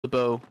The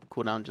bow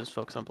cooldown, just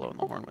focus on blowing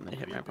the horn when they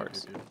hit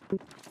ramparts.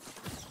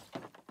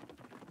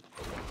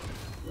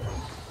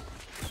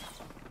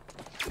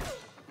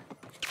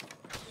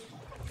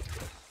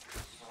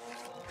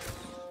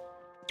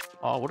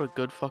 Oh, what a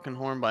good fucking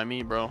horn by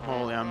me, bro.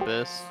 Holy, I'm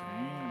bis.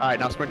 Alright,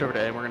 now sprint over to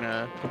A and we're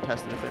gonna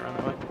contest it if they run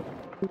that way.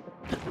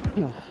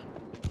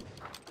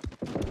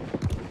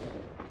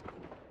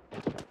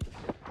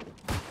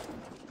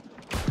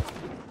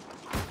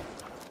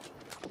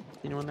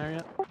 Anyone there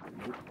yet?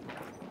 Nope.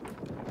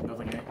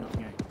 Nothing A,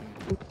 nothing A.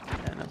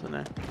 Yeah, nothing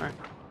there. Alright.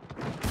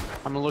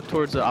 I'm gonna look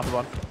towards the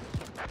Autobahn.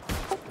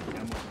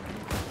 Yeah, I'm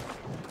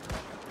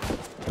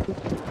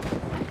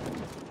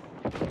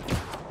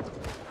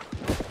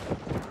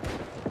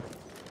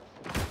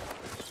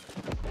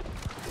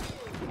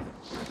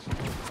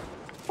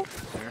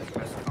looking there,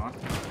 press it on.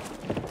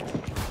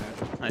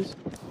 There. Nice.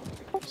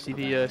 You see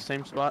the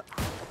same spot?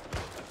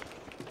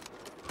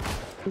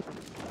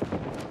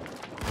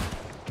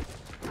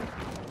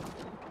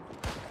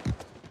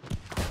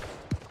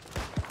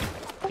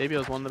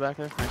 JBL's one in the back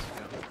there. Nice.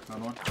 Yeah,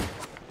 another one.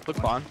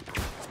 Look Bond.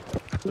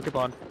 Look at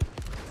Bond.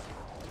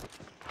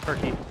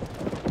 Turkey.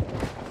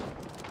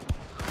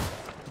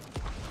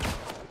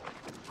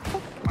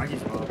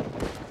 Mikey's low.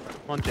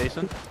 One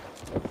Jason.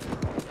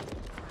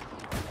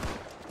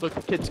 Look,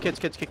 kids.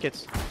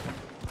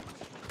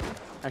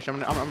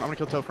 Actually, I'm gonna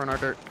kill Topher on our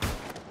dirt.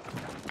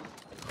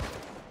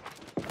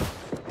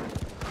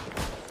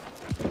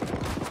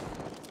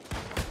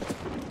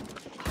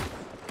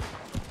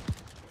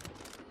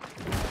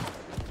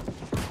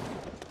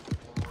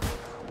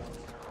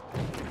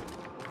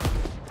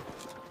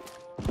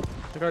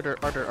 Look our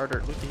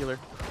dirt. Look the healer.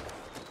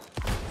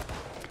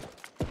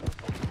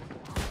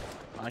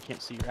 Oh, I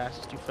can't see your ass.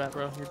 It's too fat,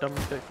 bro. You're dumb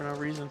and thick for no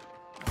reason.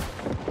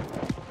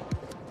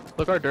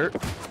 Look our dirt.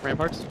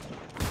 Ramparts.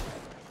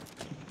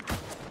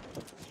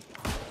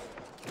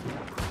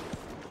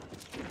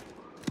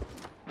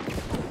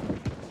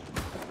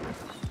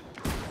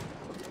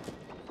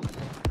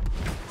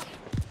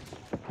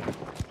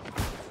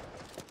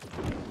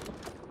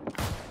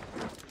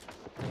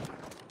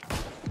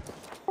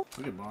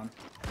 Look at Bond.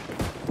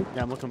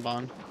 Yeah, I'm looking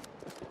Bond.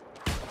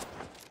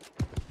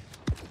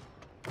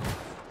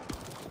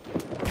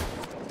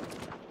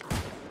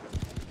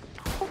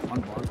 On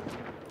Bond.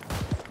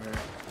 Where?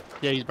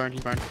 Yeah, he's burned.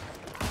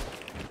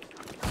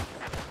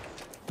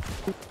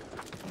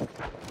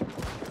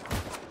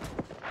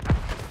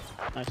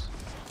 Nice.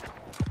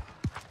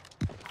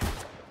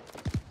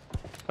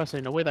 I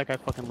say, no way that guy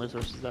fucking lives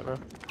versus that, bro.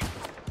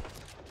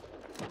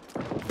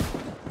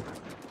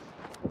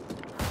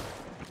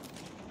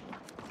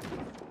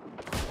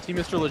 See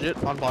Mr.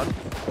 Legit on bot.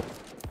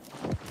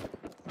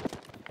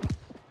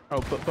 Oh,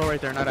 bow right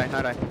there, not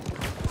I.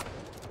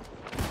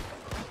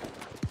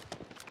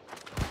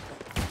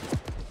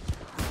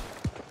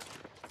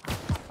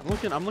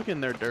 I'm looking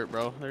their dirt,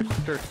 bro. Their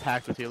dirt's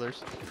packed with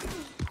healers.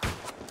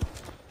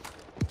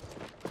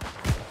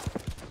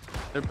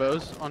 Their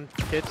bows on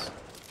kits.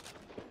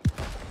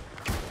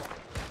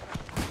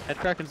 Head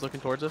Kraken's looking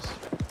towards us.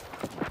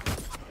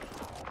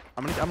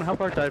 I'm gonna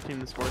help our dive team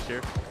this force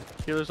here.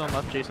 Healers on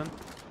left, Jason.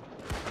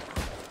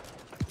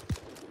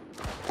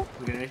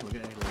 Look at A, look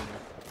at A.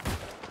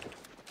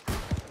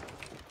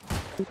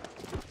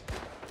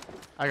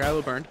 I got a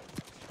little burned.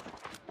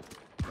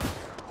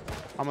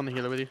 I'm on the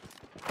healer with you.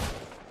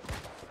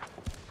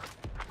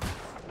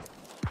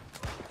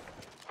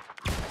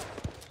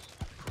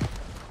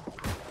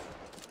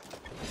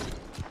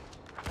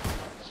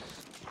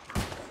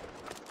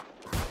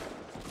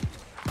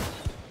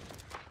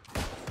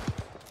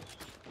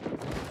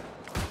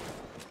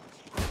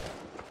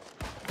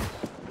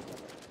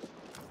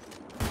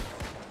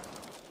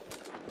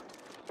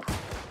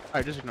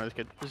 Alright, just ignore this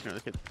kid.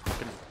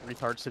 Fucking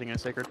retard sitting in a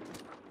sacred.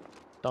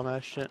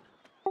 Dumbass shit.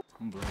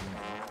 I'm bleeding.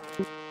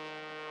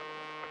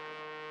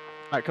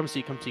 Alright, come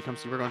see. We're going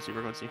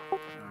to see.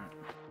 Alright.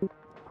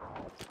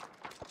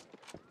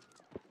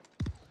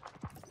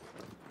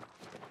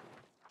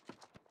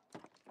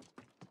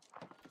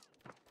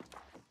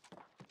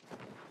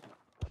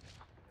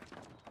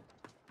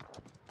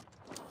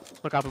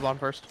 Look up bottom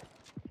first.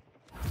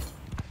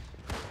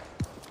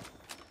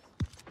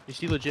 You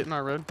see Legit in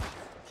our road?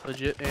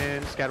 Legit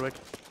and Scadwick.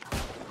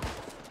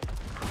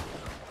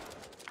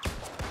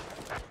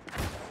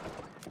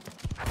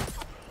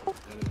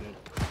 Dead.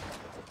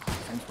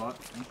 Same spot.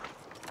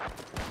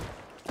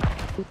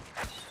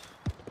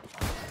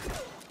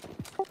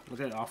 Look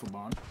at Alpha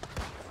Bond.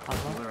 On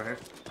Right here.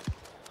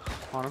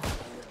 him.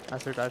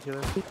 That's their dive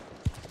healer.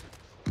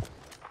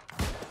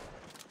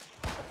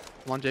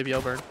 One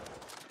JBL bird.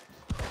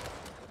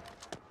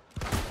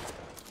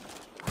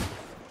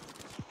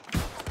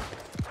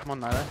 Come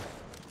on, Nida.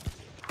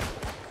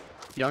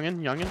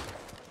 Youngin.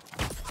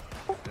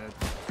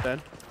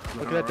 Dead.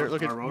 Look at that dirt.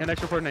 Look at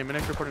MenX reported name.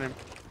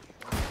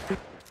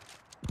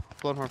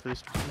 Blown horn for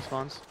these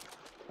spawns.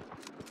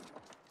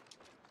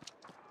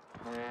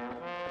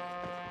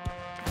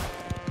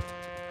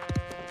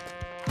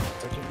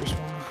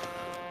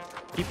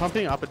 Keep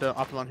pumping up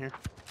on here.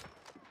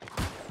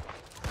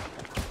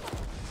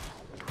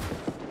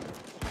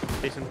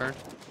 Jason burned.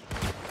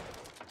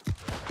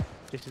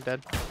 Jason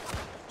dead.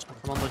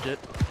 I'm on legit.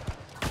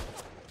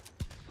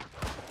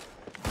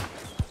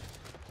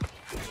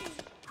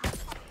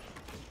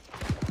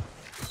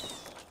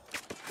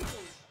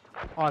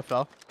 Oh, I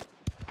fell.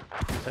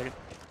 Give me a second.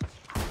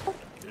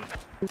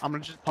 I'm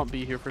gonna just pump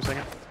B here for a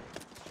second.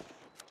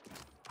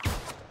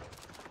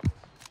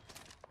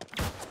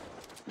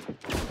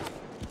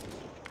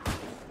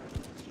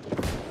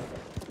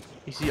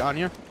 You see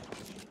Anya?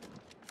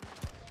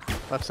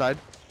 Left side.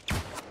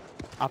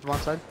 Optimon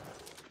side.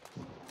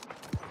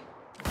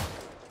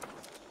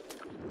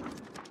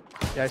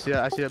 Yeah, I see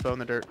that. I see that bow in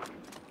the dirt.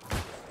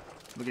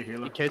 Look at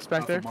healer. Kids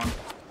back there.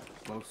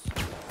 Close.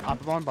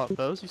 Optimon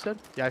bows, you said?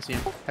 Yeah, I see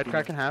him. Head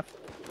crack in half.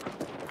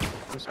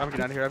 I'm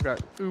getting out of here. I've got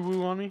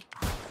Uwu on me.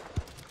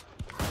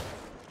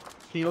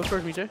 Can you look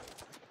towards me, Jay?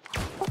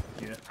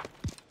 Yeah.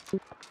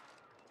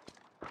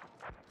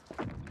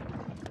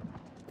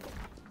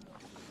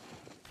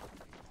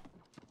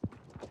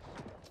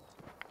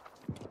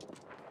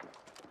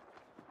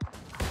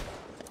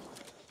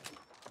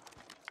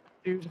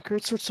 Dude, the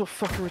great sword's so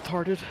fucking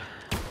retarded.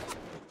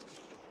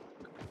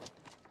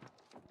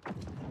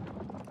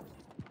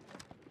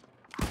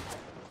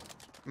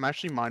 I'm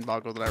actually mind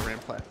boggled that I ran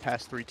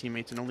past 3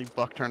 teammates and only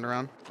Buck turned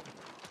around.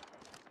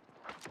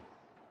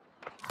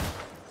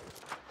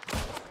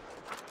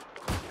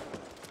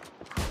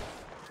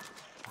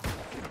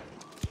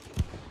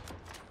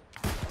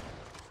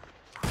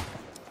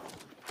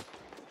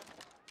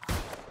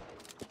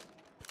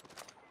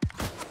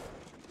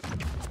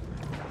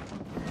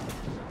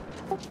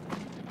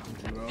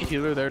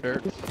 Healer there,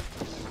 dirt.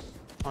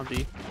 On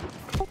B.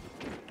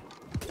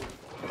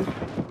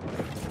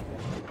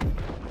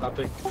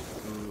 Copy.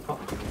 Oh.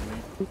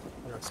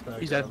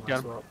 He's dead.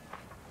 Got him.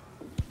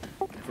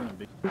 In front of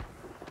B.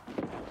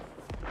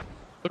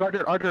 Look, our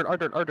dirt, our dirt, our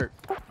dirt, our dirt.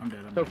 I'm dead.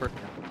 I'm Topher.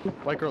 dead.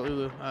 White girl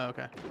Ulu. Oh,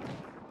 okay.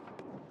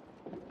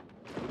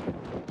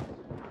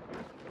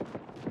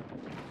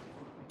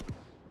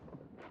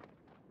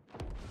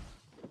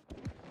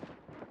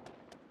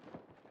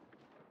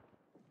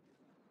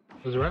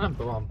 There's a random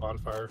bow on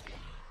bonfire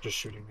just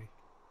shooting me.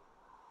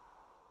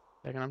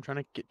 Second, I'm trying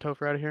to get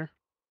Topher out of here.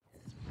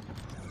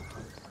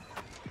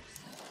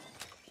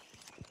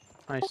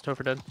 Nice,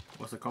 Topher dead.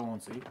 What's the call on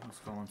C? What's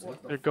the call on C?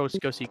 They're go C,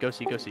 go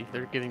C.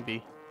 They're giving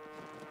B.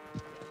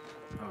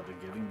 Oh, they're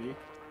giving B?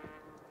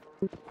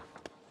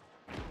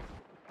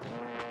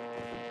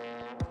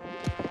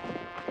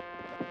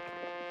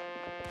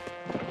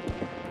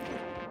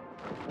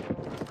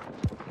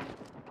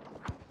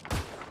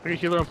 Okay,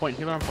 healer on point,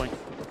 healer on point.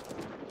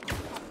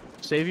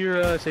 Save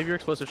your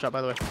explosive shot,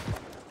 by the way.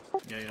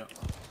 Yeah, yeah.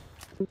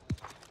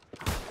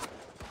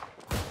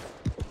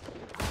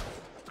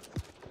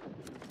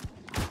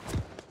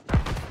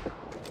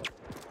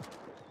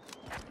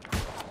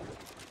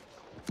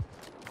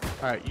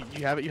 Alright,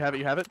 you have it, you have it,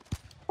 you have it.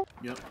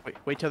 Yep.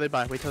 Wait till they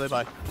buy, wait till they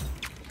buy.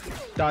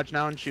 Dodge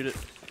now and shoot it.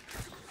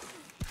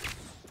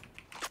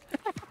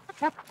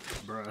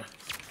 Bruh.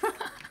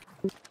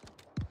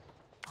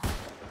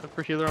 Look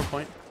for healer on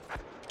point.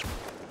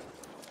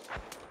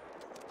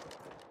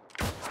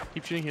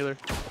 Keep shooting healer.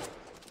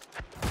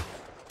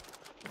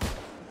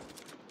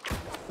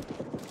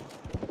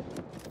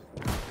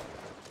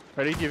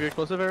 Ready? Give your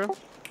explosive arrow.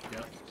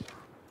 Yep.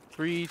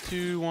 3,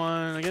 2,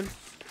 1, again.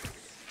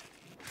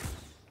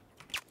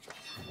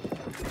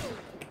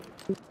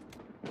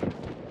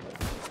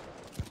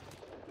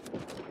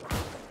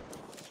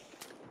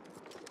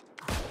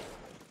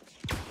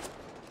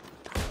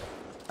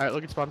 Alright,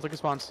 look at spawns, look at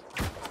spawns.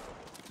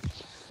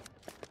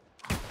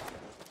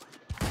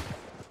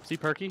 See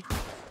Perky?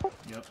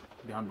 Yep.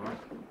 Behind bar.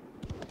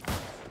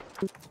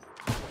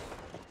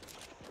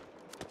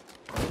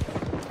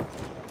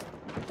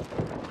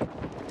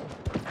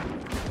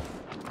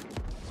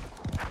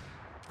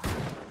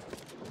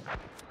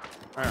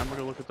 Alright, I'm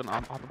gonna look at the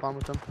hop a bomb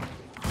with them.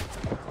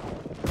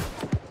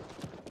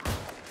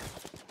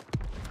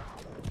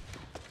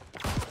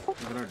 Look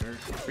at our dirt.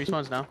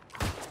 Respawns now.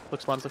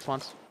 Look spawns, look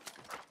spawns.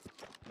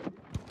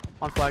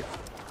 On flag.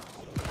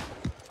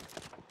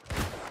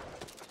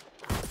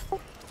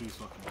 He's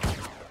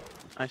fucking.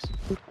 Nice.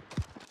 Look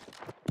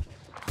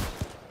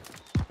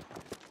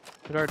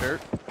at our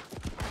dirt.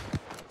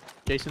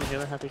 Jason the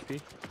healer, half HP.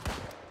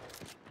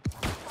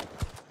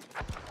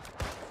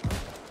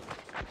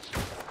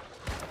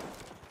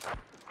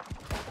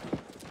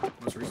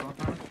 What's respawn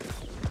time?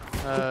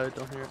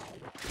 Don't hear it.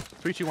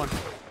 3, 2, 1.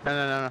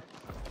 No.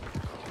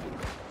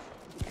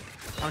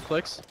 On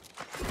clicks.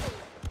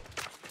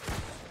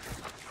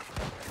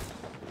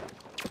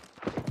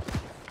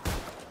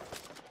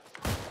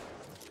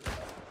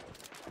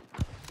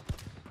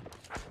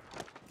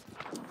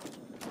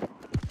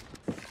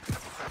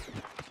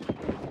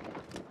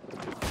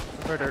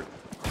 For dirt.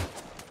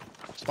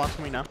 Spawns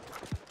for me now.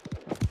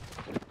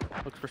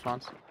 Looks for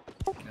spawns.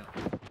 Yeah.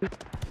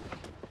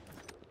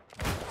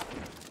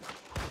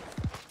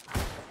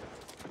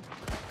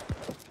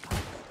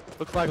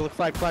 Look flag,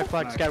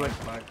 Skyway.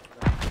 Flag.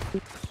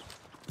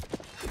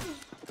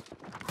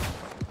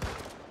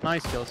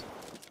 Nice kills.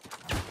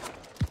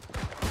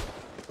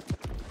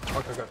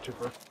 Fuck, I got 2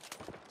 for.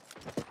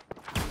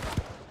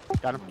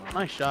 Got him.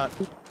 Nice shot.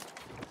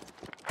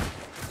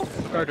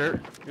 Guard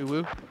dirt. Ooh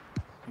woo.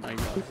 Oh, you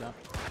got he's out.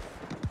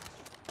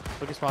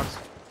 Look at spawns.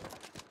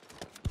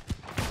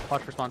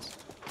 Watch for spawns.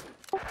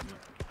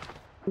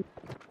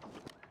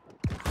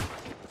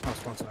 Oh,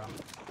 spawns now.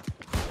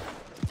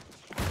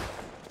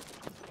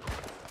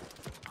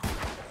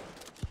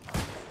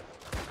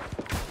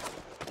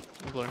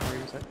 I'm blowing where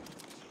you said.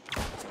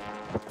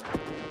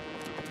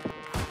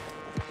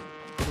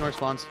 Ignore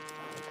spawns.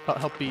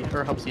 Help B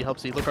or help C, help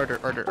C. Look harder,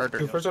 harder, harder.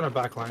 Cooper's on a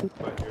back line,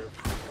 but here.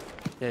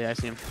 Yeah, I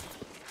see him.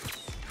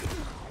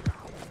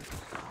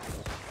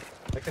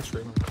 I can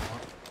scream him if you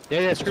want.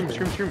 Yeah, scream.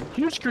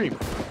 Huge scream.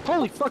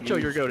 Holy fuck, Joe,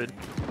 you're goated.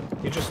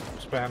 You just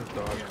spam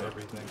dodged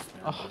everything.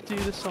 Oh, dude,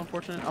 this is so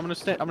unfortunate. I'm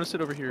gonna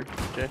sit over here,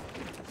 Jay.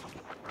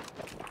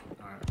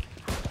 Alright.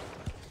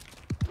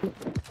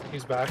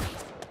 He's back.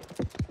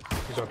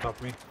 He's on top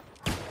of me.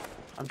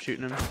 I'm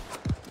shooting him.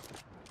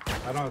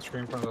 I don't have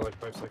scream for another like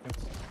 5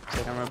 seconds.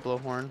 Like I'm gonna blow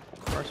horn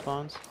for our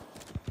spawns.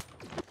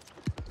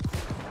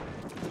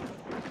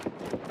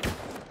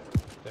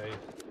 Yeah,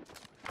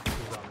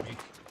 he's on me.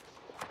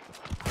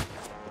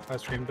 I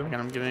screamed him. And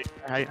I'm giving.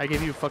 I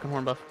gave you a fucking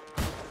horn buff.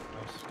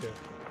 Nice, good.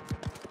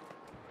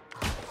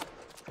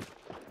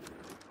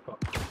 Fuck.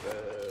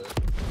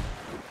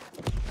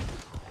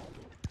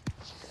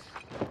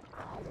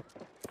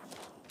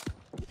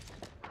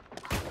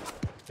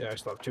 Yeah, I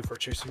still have 2 for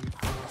chasing.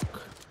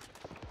 Fuck.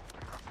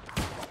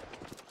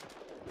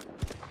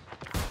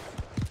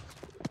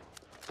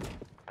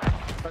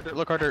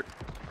 Look harder.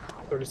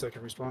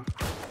 30-second respawn.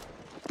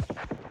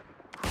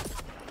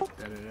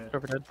 Dead.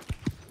 Over dead.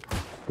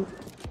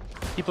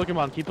 Keep looking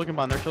bond. Keep looking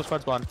bond. Their kill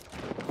squad's bond.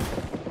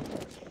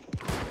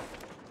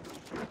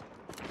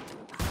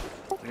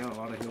 They got a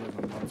lot of healers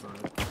on one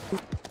side.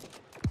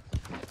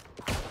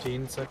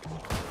 15 seconds.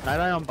 Night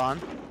eye on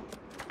bond.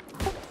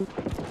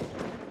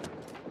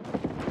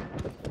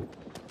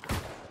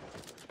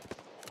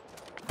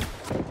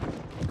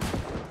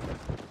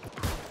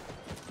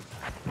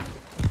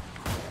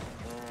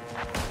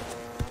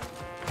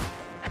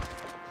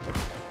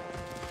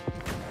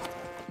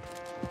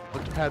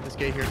 Look to pad this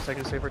gate here in a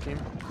second to save our team.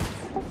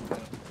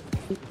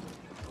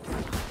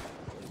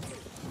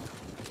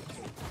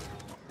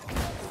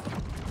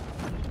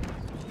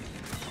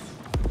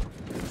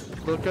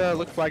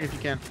 Look flag if you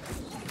can.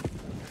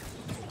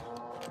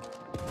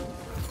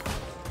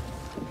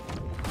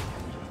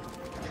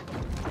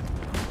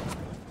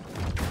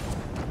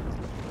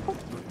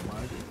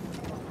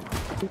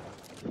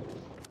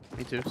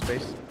 Me too.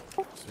 Space.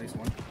 Space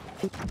 1.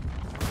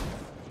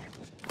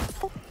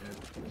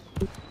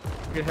 Dead.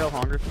 Get hell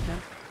hunger if you can.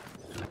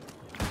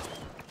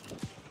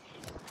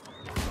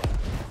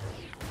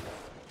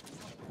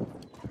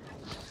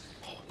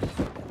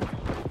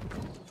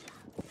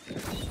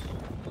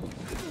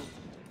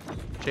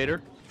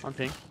 Shader on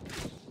ping.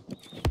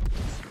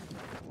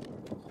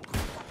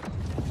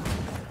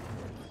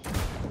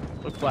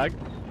 Look flag.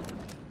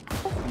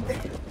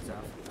 He's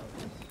out.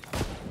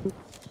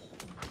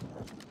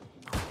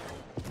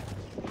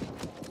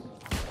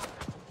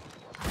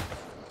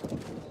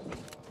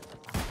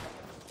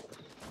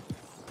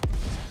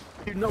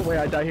 Dude, no way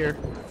I die here.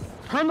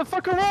 Turn the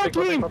fuck around,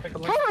 team! Turn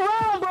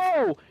around,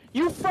 bro!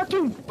 You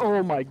fucking...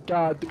 Oh my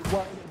god, dude,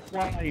 why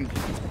blind?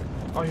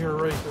 Oh, you're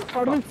right.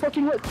 How do they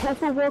fucking let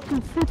Topher walk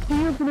through 50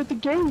 years at the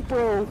game,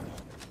 bro?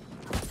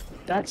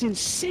 That's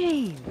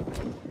insane!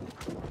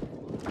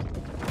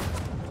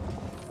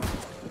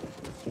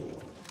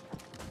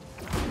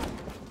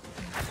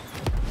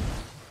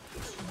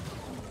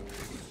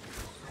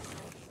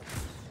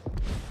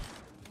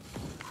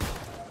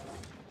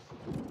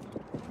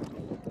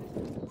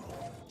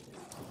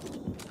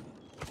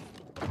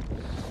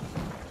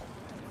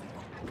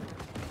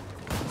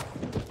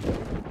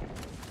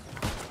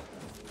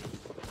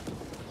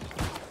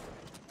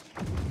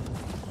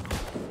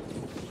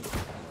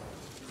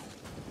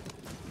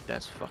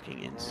 That's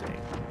fucking insane.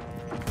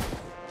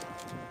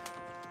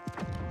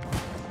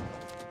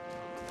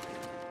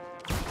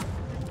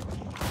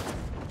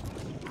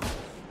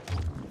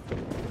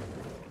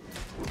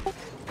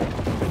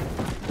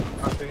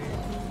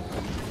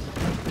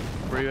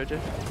 Where are you at,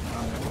 Jay?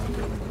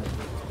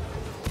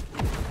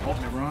 Oh,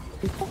 never on.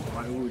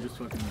 Why would we just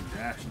fucking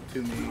dash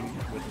to me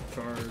with a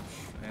charge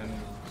and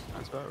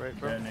That's about right,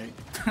 bro. detonate?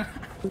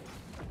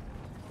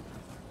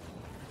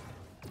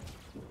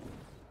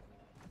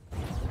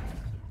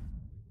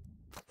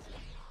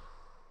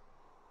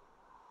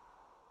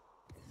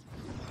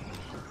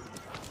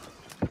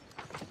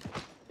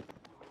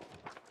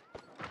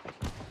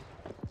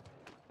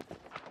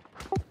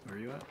 Where are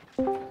you at?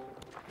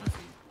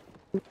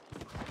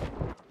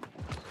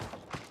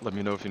 Let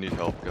me know if you need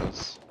help,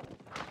 guys.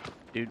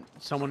 Dude,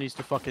 someone needs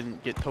to fucking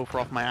get Topher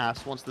off my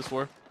ass once this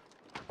war.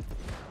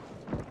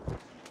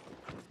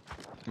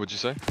 What'd you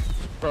say?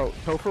 Bro,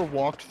 Topher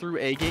walked through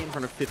A gate in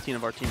front of 15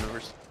 of our team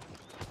members.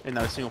 And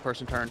not a single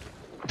person turned.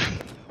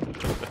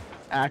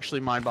 Actually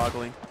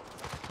mind-boggling.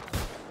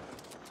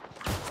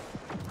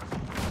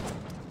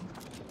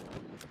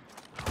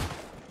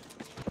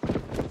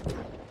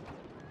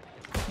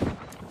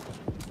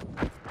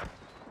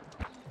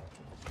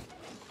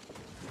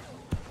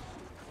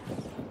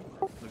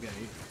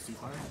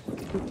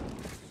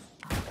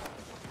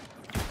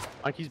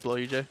 Mikey's below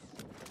you, Jay.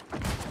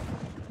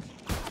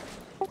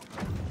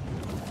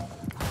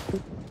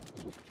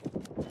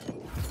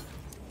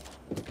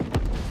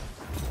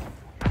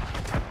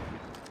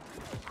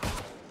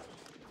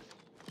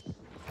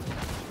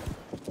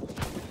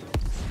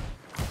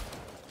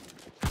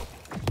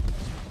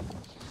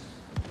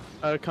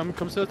 Come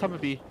to the top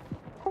of B.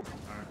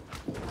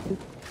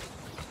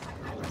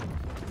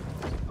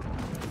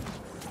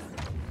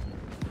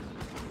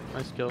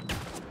 Nice kill.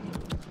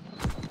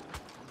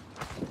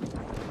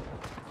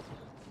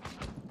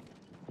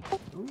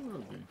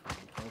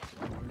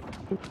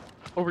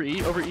 Over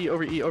E, over E,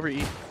 over E, over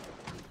E.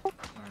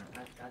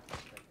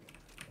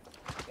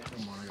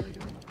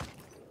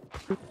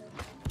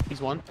 He's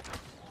one.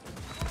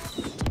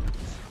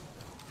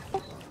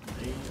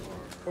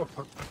 Oh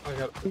fuck, I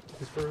got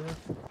this for there.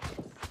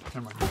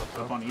 Never mind.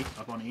 Up on E,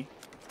 up on E.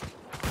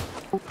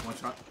 One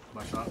shot,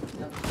 my shot.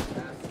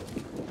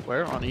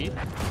 Where? On E? Okay,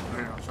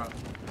 one shot.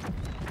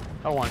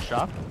 Oh, one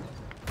shot.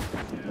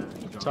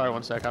 Yeah. Sorry,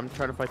 one sec. I'm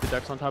trying to fight the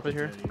decks on top of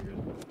here. Yeah, you're good.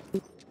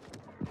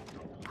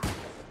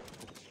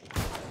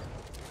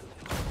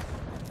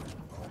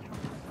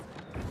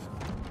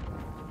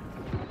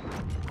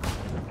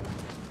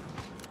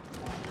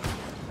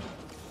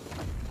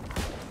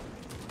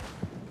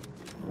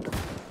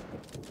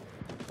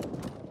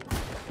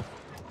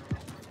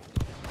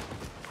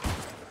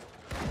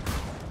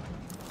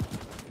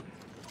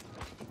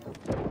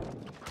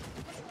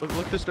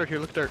 Look this dirt here.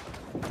 Look dirt.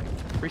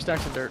 3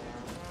 stacks of dirt.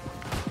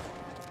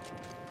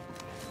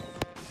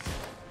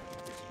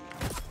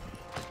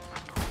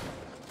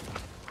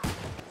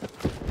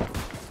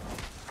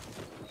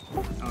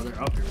 Oh,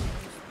 they're up here.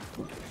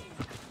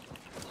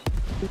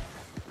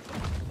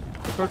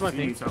 Look towards my He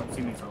thing. needs help,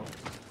 he needs help.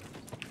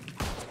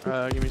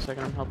 Give me a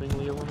second. I'm helping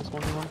Leo on this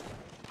 1v1.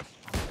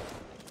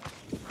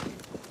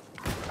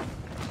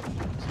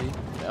 See?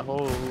 Yeah,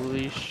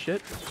 holy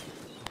shit.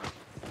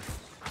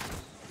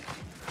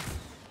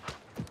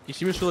 You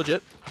see Mr.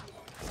 Legit?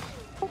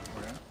 Okay.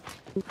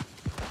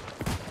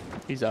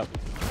 He's up.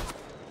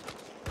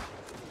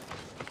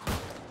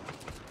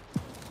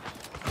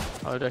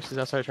 Oh, Dex is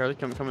outside Charlie.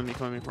 Come with me,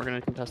 come with me. We're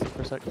gonna contest it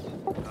for a sec.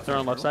 They're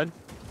on left side.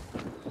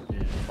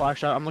 Yeah. Flag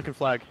shot. I'm looking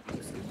flag.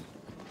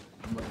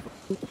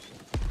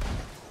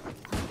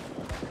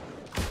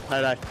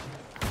 Die.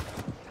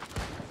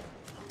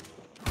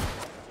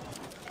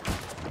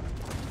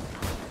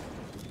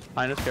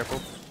 Behind us, careful.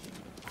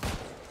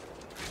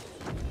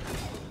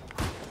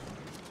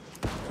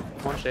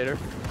 One shader.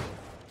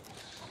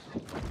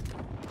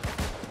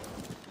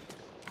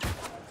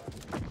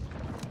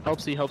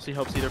 Help C, help C,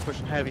 help C. They're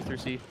pushing heavy through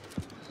C.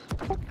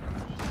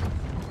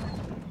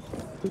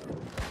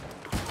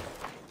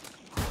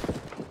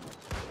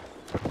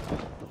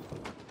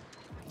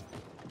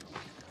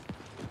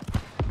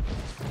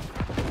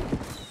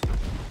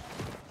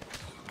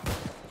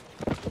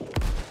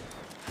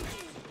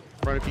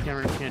 Run if you can,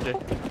 run if you can, Jay.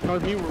 Come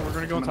with me, we're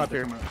gonna go on top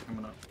here.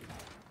 Coming up.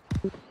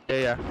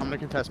 Yeah, I'm gonna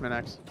contest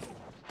MenX.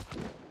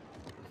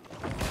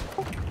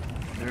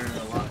 There are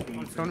a lot of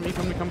things. Come to me,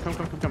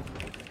 come.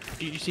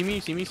 You see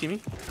me?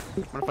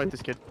 I'm gonna fight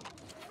this kid.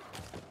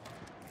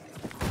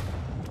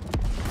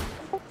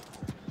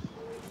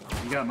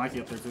 You got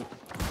Mikey up there too.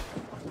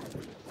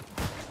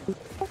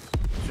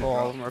 Oh,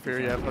 all of them are up here,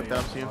 yeah, fuck that,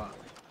 I'm seeing.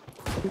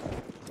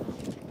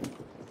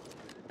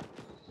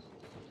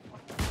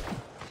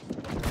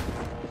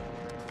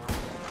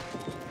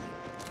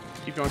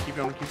 Keep going.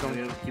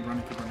 Yeah, keep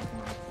running.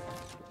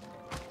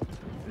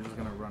 They're just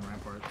gonna run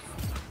ramparts.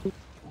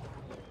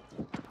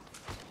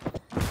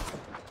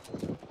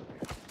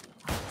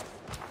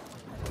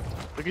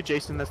 Look at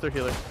Jason, that's their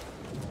healer.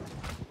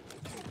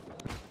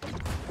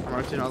 I'm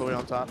rotating all the way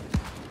on top.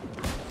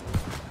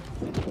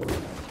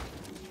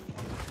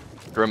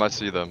 Grim, I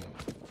see them.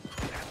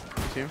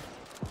 You see him?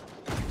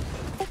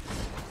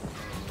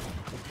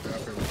 They're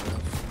up here with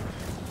us.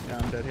 Yeah,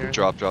 I'm dead here.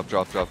 Drop.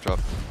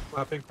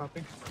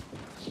 Clapping.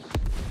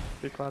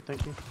 Big cloud,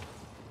 thank you.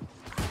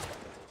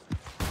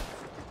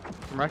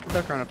 I'm racking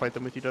back around and fight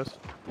them with you, Dose.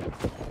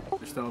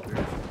 They're still up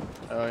here.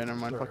 Oh, yeah, never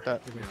mind, fuck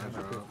that. Give me Yeah, time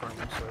they're to up. farm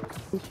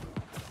services.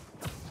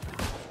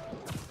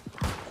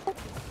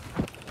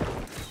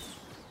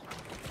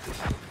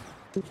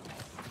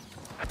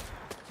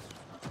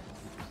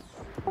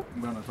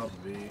 I'm going on top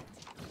of B.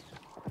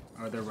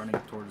 Or they're running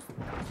towards the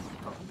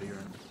top of B right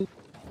now.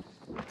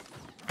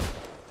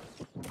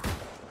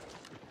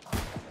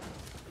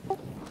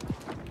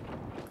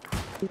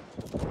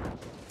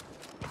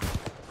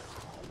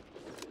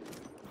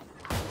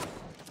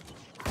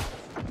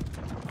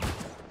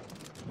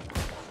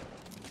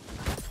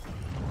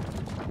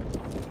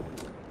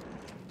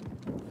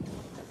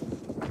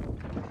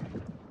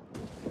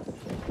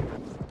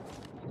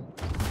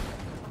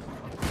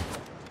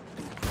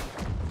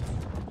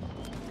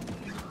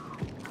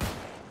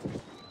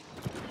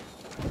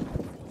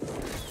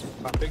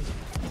 Clapping.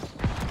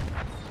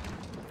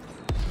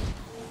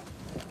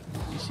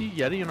 You see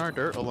Yeti in our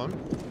dirt alone?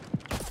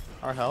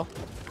 Our hell?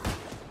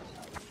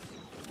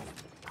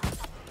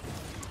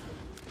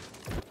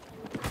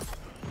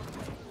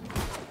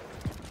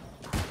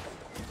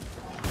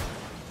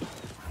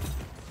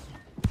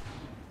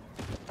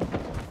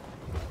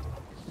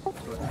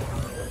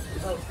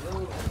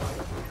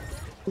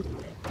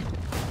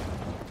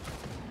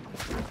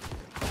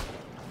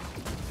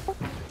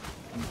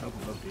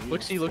 B.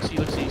 Look C, look C,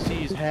 look C.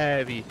 C is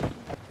heavy.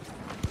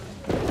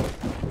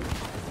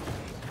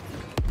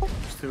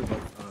 There's two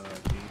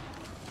above B.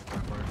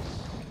 Backward.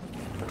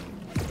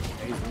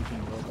 A's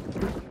linking low.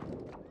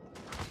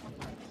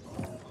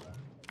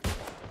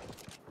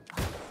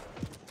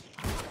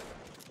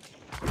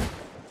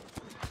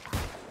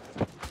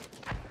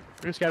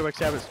 We're gonna scatterback,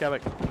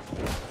 scatterback.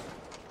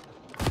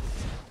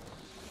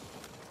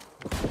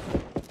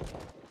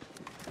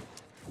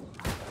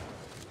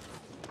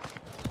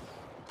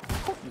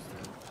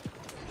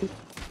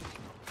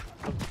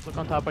 Look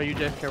on top by you,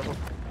 Jay. Careful.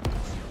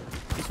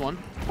 He's one.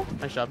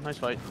 Nice job. Nice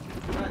fight.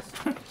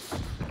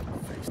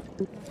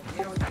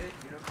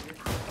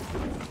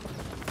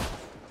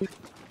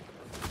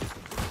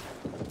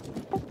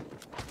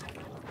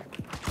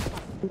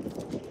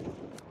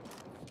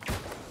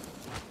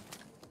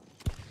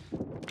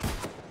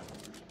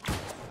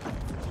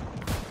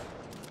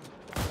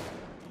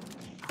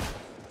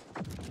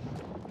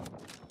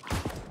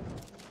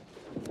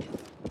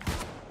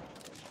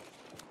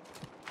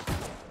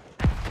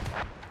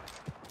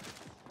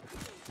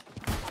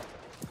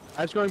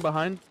 I was going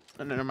behind.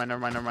 Oh, never mind.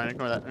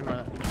 Ignore that.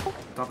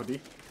 Top of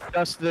D.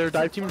 Yes, their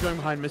dive team is going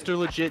behind. Mr.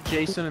 Legit,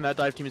 Jason, and that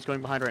dive team is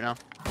going behind right now.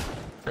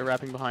 They're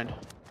wrapping behind.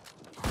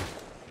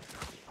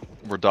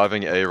 We're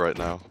diving A right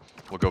now.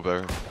 We'll go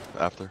there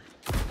after.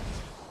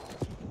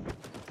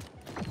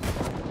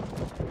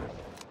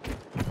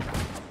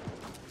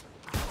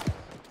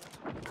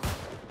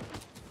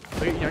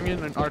 Look at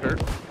Youngin and Arter.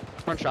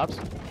 Front shops.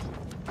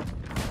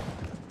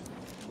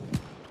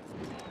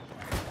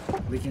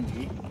 Leaking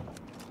E.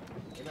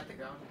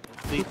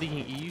 Leaking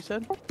E, you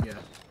said? Yeah.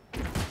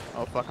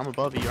 Oh fuck, I'm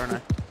above E, aren't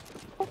I?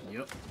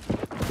 Yep.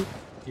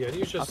 Yeah,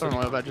 he's I'll just. throw an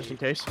oil back just in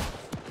case.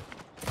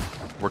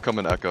 We're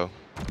coming Echo.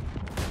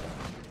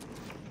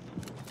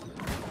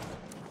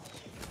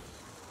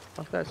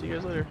 Fuck that, see you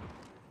guys later.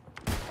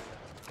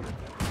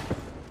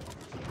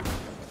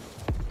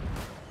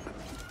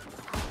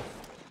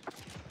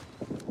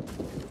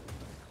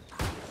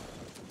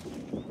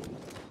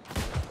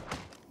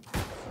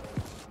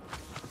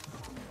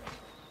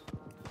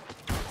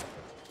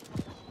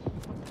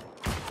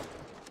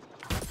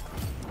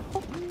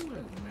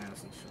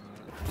 Nasty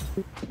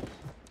shot.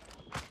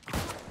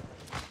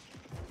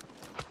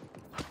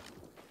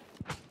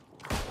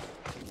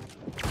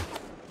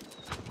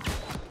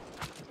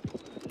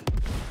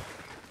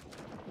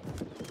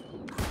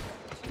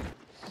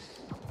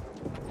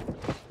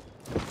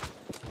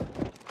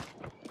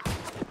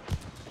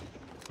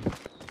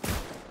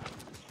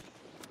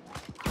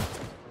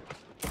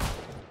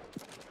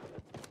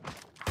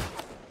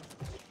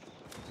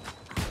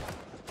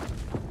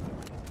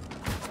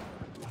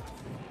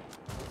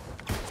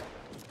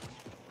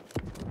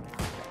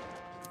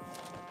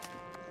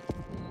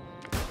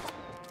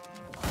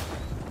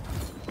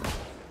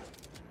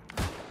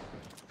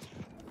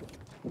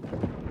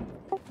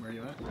 Where are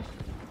you at?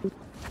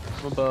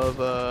 I'm above,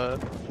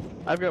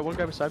 I've got one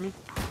guy beside me.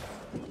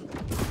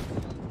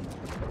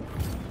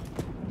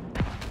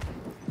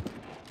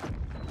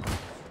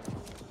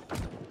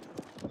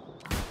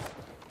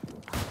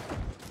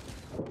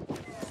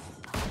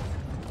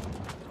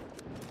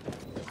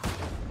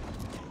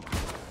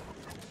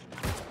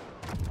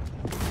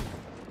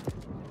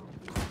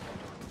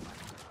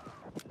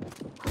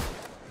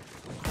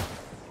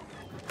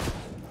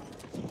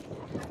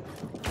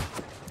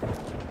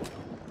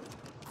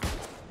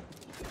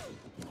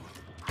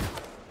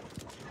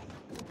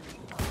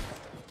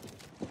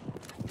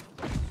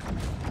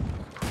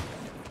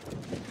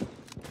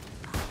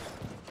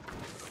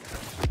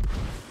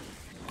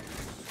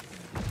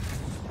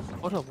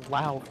 What a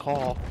loud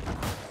call.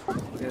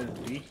 Look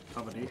at D.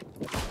 Top of D.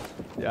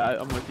 Yeah,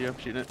 I'm with you. I'm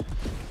shooting it.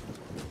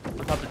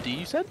 On top of D,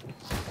 you said?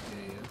 Yeah.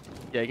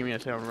 Yeah, give me a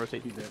second. I'm gonna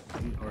rotate. He's dead.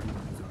 He's on.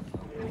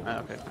 Ah,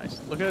 okay, nice.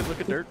 Look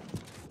at dirt.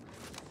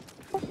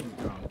 He's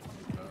down.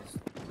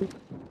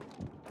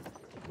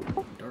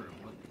 Dirt.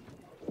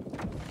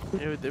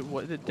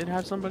 What? It did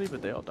have somebody,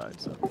 but they all died.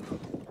 So.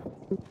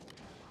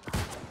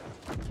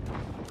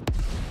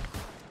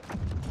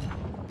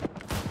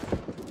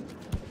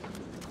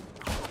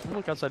 I'm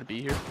look outside of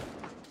B here.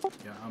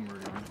 Yeah, I'm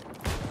ready.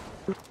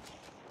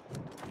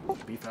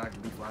 B flag.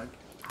 B flag.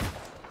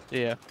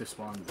 Yeah. This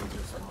spawn. They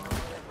just spawn.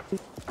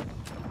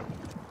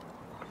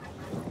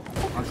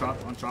 On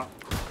shot. On shot.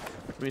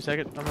 Give me a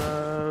second. I'm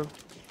Look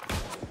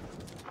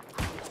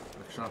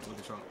at shot. Look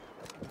at shot.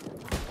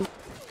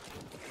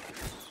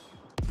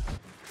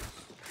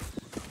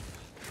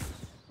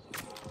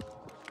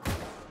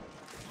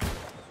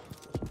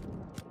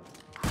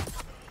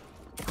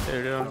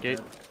 there. They're on Top gate.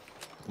 dead.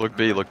 Look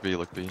B, look B,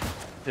 look B.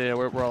 Yeah,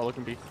 we're all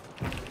looking B.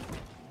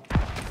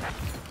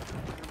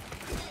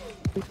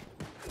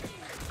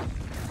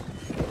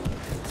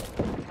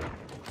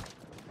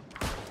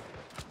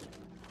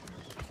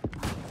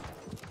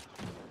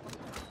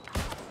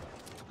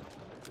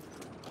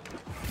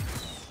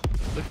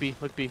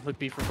 Look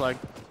B for flag.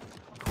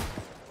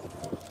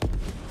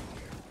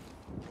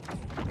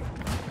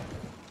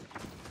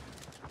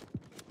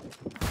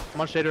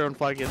 I'm on shader on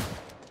flag again.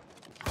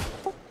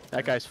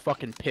 That guy's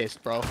fucking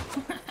pissed, bro.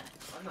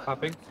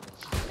 Hopping.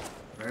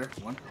 Rare,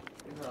 one.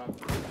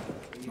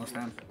 No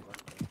stand.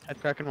 Head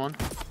cracking one.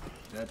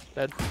 Dead.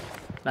 Dead.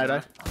 Night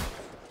eye.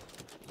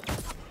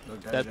 No,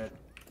 Dead. dead.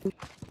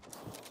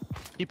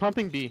 Keep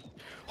pumping B.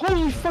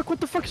 Holy fuck, what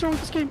the fuck is wrong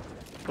with this game?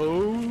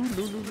 Oh,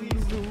 no.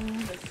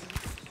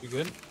 You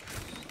good?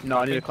 No,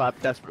 I need to clap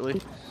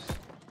desperately.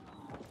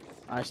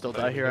 I still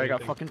die here. I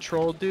got fucking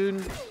trolled,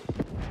 dude.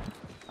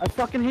 I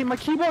fucking hate my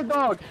keyboard,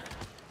 dog.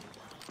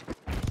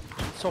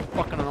 It's so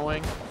fucking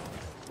annoying.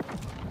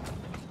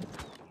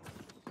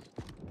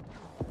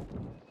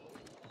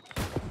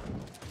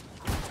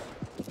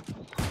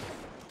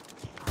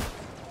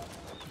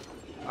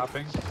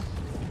 Hopping.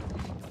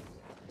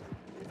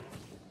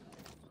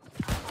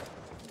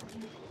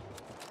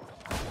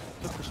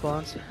 Quick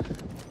response.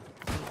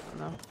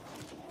 No.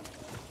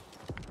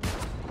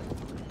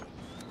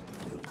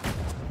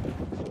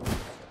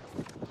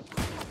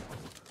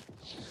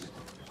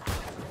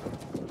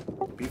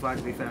 B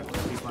flag, B flag, B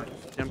flag.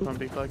 Jump on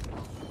B flag.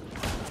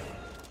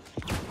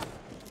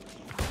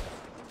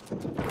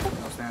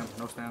 No stand,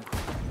 no stand.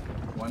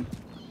 One.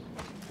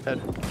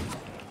 Head.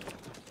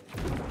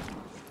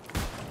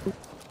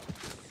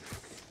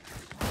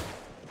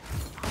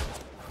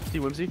 See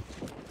Whimsy?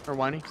 Or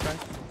Whiny, sorry.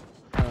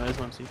 It is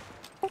Whimsy.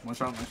 One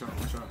shot, one shot,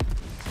 one shot.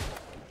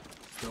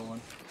 Still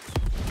one.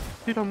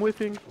 Dude, I'm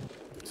whipping.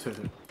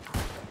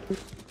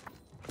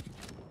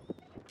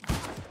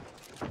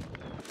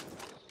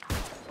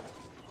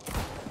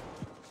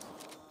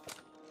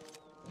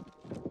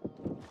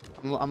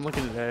 I'm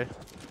looking at A.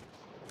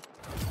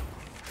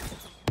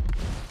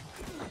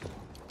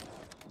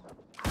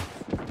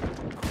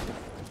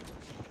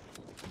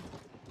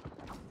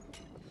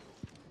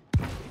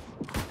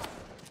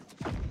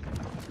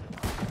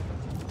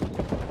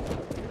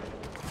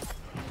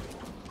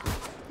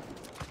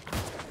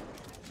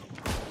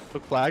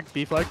 Hook flag,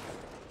 B flag.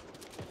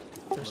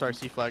 Or, sorry,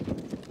 C flag.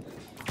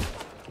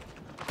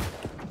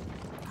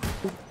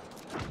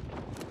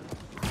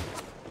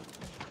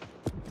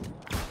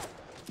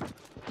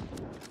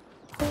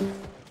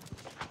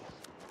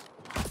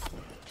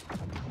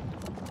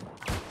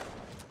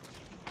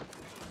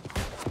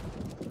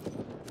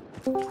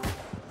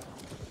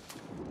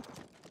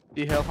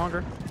 D hail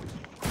hunger.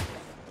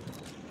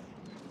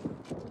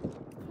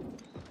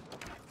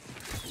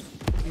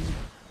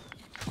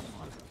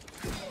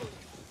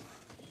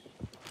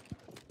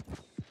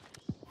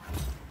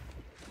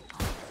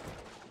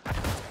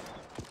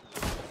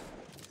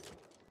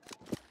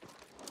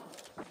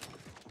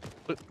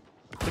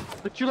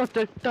 Look to your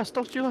left, Dust,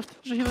 to your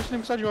left. There's a healer sitting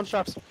beside you on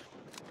shops.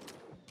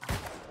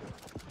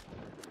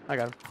 I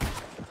got him.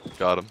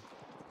 Got him.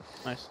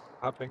 Nice.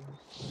 Hopping.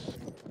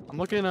 I'm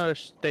looking at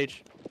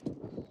stage.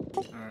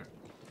 Alright.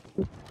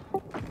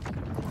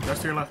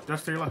 Just to your left,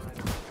 just to your left.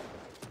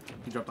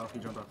 He jumped off, he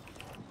jumped off.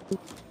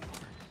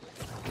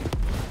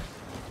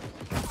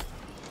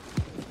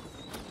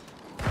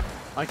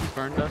 Mikey's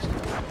burned Dust.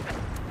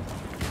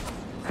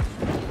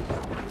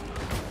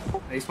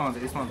 A spawns,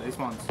 A spawns, A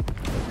spawns.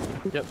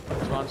 Yep,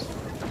 spawns.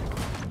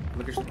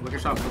 Look at shot, look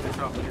at shot,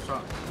 look at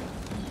shot.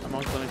 I'm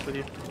on clinics with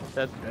you.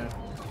 Dead. Yeah.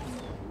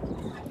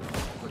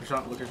 Look at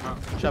shot, look at shot.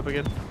 Shop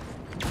again.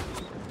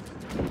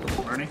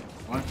 Bernie,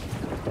 one.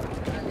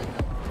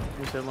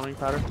 You said loading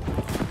powder.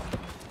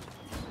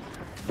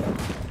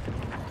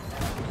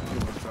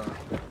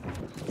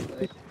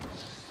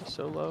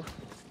 So low.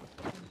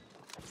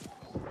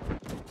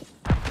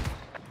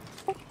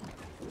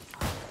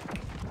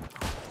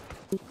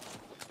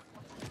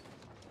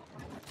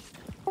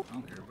 I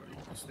don't care, buddy.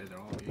 Just stay there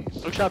all day.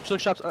 Look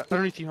shops,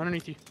 underneath you,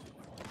 underneath you.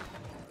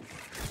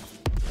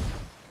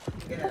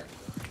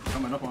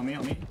 Coming up on me,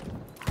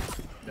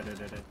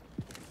 Dead.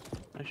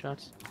 Nice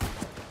shots.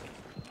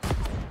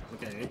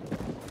 Look at A.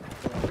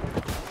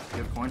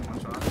 Give coin, one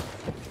shot.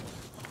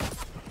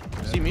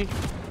 See me?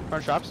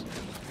 Front shops.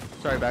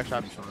 Sorry, back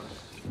shops. One shot.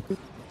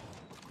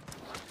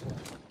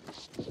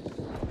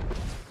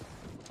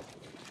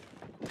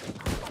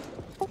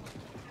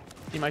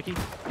 See Mikey?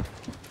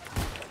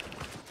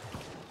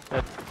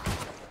 Dead.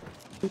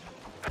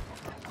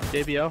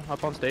 JBL,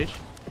 up on stage.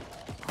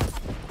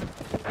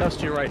 Dust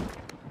to your right.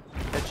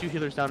 Got two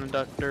healers down in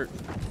dirt.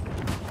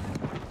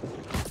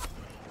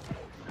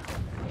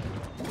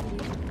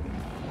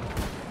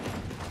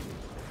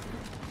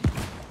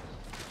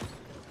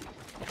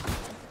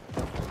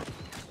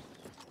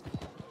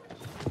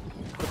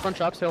 The front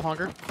shops, hail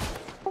hunger.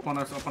 Up on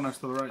us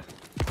to the right.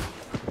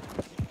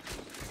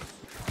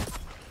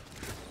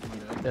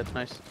 Yeah, it's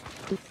nice.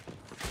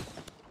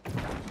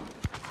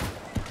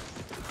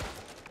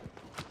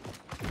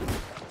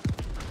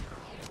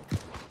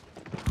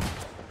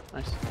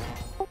 Nice.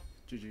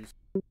 GG's.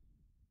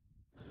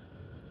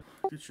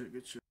 Good shit,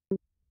 good shit.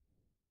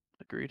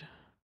 Agreed.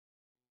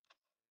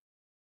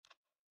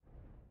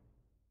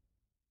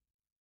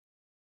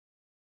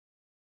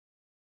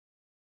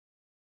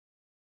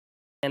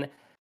 And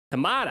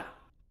Tamara.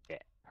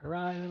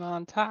 Horizon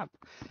on top.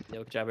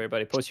 Yo, good job,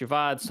 everybody. Post your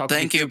VODs. Talk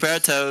Thank you,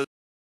 Berto.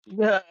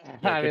 Yeah,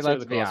 I mean, consider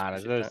let's the be calls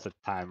honest. appreciate There's that.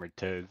 a time or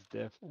two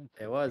difference.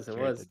 It was. It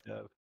was. The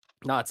dub.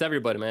 No, it's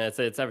everybody, man.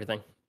 It's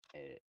everything. Eh,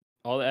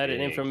 All the edit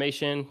Big.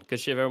 information. Good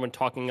shit of everyone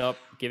talking up,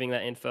 giving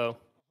that info.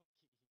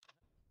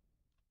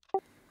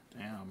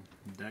 Damn,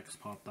 Dex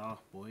popped off,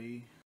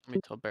 boy. Let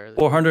me tell Barry.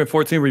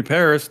 414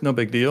 repairs, no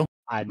big deal.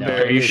 I know.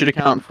 Barry, you it- should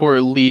account for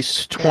at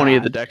least 20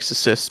 of the Dex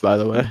assists, by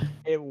the way.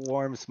 It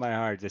warms my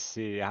heart to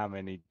see how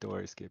many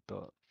doors get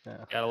built.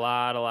 Yeah. Got a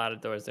lot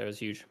of doors there. It was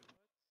huge.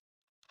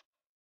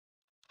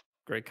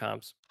 Great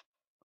comps.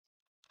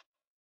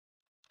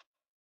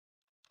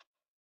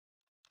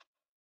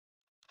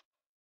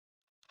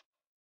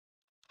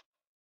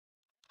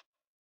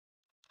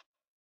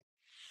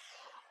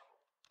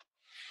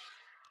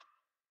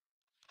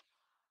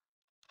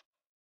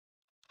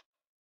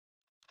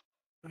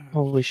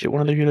 Holy shit,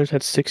 one of the healers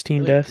had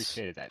 16 Really deaths.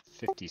 appreciated that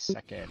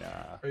 50-second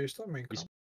Are you still main comp?